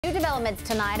developments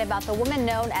tonight about the woman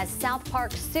known as South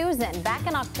Park Susan. Back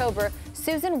in October,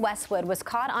 Susan Westwood was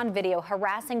caught on video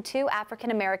harassing two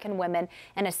African-American women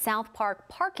in a South Park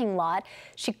parking lot.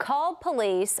 She called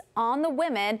police on the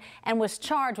women and was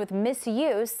charged with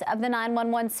misuse of the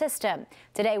 911 system.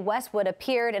 Today, Westwood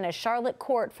appeared in a Charlotte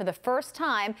court for the first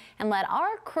time and let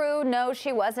our crew know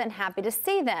she wasn't happy to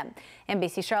see them.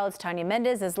 NBC Charlotte's Tanya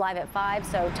Mendez is live at 5.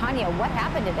 So, Tanya, what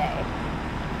happened today?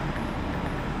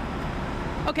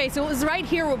 Okay, so it was right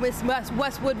here where Miss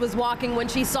Westwood was walking when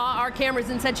she saw our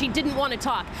cameras and said she didn't want to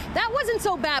talk. That wasn't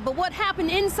so bad, but what happened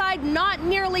inside, not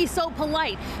nearly so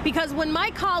polite. Because when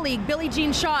my colleague, Billie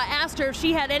Jean Shaw, asked her if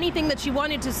she had anything that she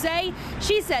wanted to say,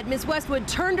 she said Miss Westwood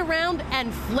turned around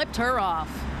and flipped her off.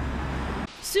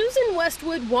 Susan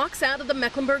Westwood walks out of the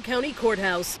Mecklenburg County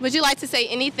Courthouse. Would you like to say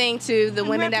anything to the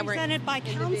women that were represented by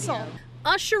counsel?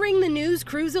 Ushering the news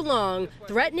crews along,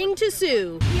 threatening to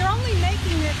sue. You're only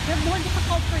making it more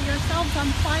difficult for yourselves. I'm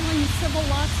filing a civil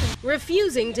lawsuit.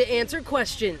 Refusing to answer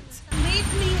questions.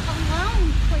 Leave me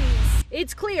alone, please.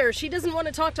 It's clear she doesn't want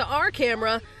to talk to our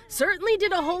camera. Certainly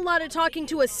did a whole lot of talking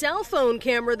to a cell phone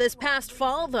camera this past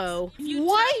fall, though.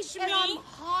 White and I'm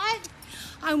hot.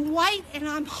 I'm white and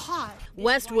I'm hot.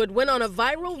 Westwood went on a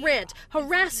viral rant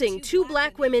harassing two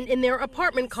black women in their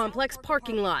apartment complex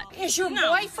parking lot. Is your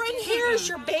boyfriend here? Is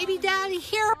your baby daddy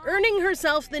here? Earning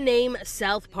herself the name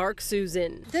South Park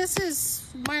Susan. This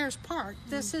is Myers Park.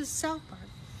 This is South Park.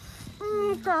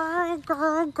 Girl,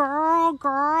 girl, girl,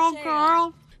 girl,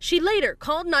 girl. She later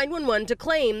called 911 to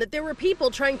claim that there were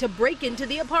people trying to break into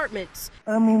the apartments.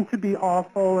 I mean to be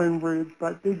awful and rude,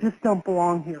 but they just don't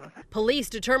belong here. Police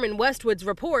determined Westwood's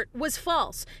report was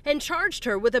false and charged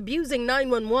her with abusing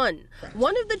 911.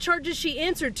 One of the charges she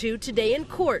answered to today in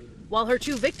court, while her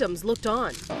two victims looked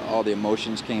on. All the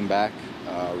emotions came back,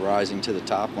 rising to the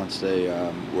top once they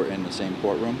were in the same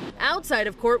courtroom. Outside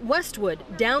of court, Westwood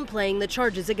downplaying the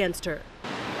charges against her.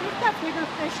 We've got bigger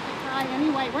fish to fry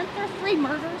anyway. Weren't there 3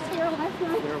 murders here last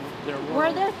night?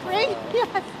 Were there 3?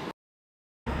 Yes.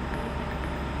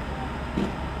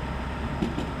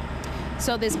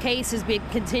 So this case has been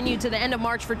continued to the end of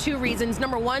March for 2 reasons.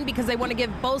 Number one, because they want to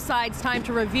give both sides time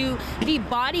to review the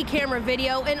body camera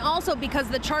video, and also because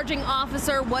the charging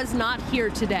officer was not here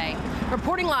today.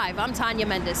 Reporting live, I'm Tanya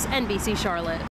Mendez, NBC Charlotte.